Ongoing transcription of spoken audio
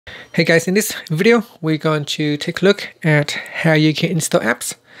Hey guys, in this video, we're going to take a look at how you can install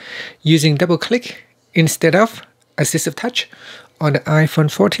apps using double click instead of Assistive Touch on the iPhone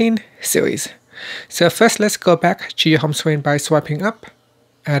 14 series. So first, let's go back to your home screen by swiping up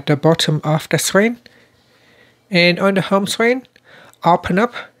at the bottom of the screen. And on the home screen, open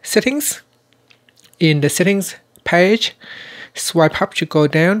up Settings. In the Settings page, swipe up to go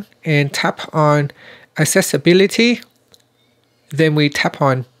down and tap on Accessibility. Then we tap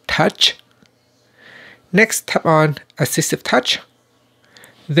on Touch. Next, tap on Assistive Touch.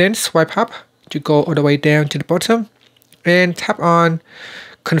 Then swipe up to go all the way down to the bottom and tap on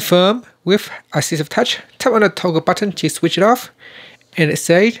Confirm with Assistive Touch. Tap on the toggle button to switch it off, and it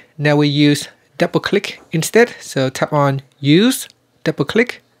says now we use double click instead. So tap on Use double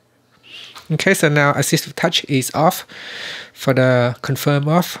click. Okay, so now Assistive Touch is off for the confirm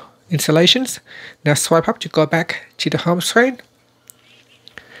off installations. Now swipe up to go back to the home screen.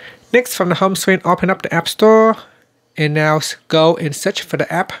 Next, from the home screen, open up the App Store and now go and search for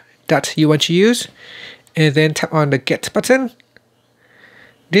the app that you want to use, and then tap on the Get button.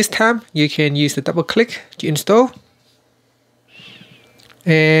 This time, you can use the double click to install,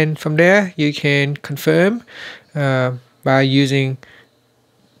 and from there, you can confirm by using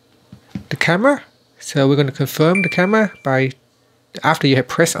the camera. So we're going to confirm the camera by after you have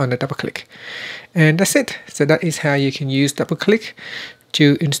pressed on the double click, and that's it. So that is how you can use double click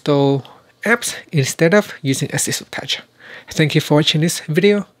to install apps instead of using Assistive Touch. Thank you for watching this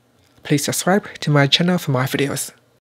video. Please subscribe to my channel for more videos.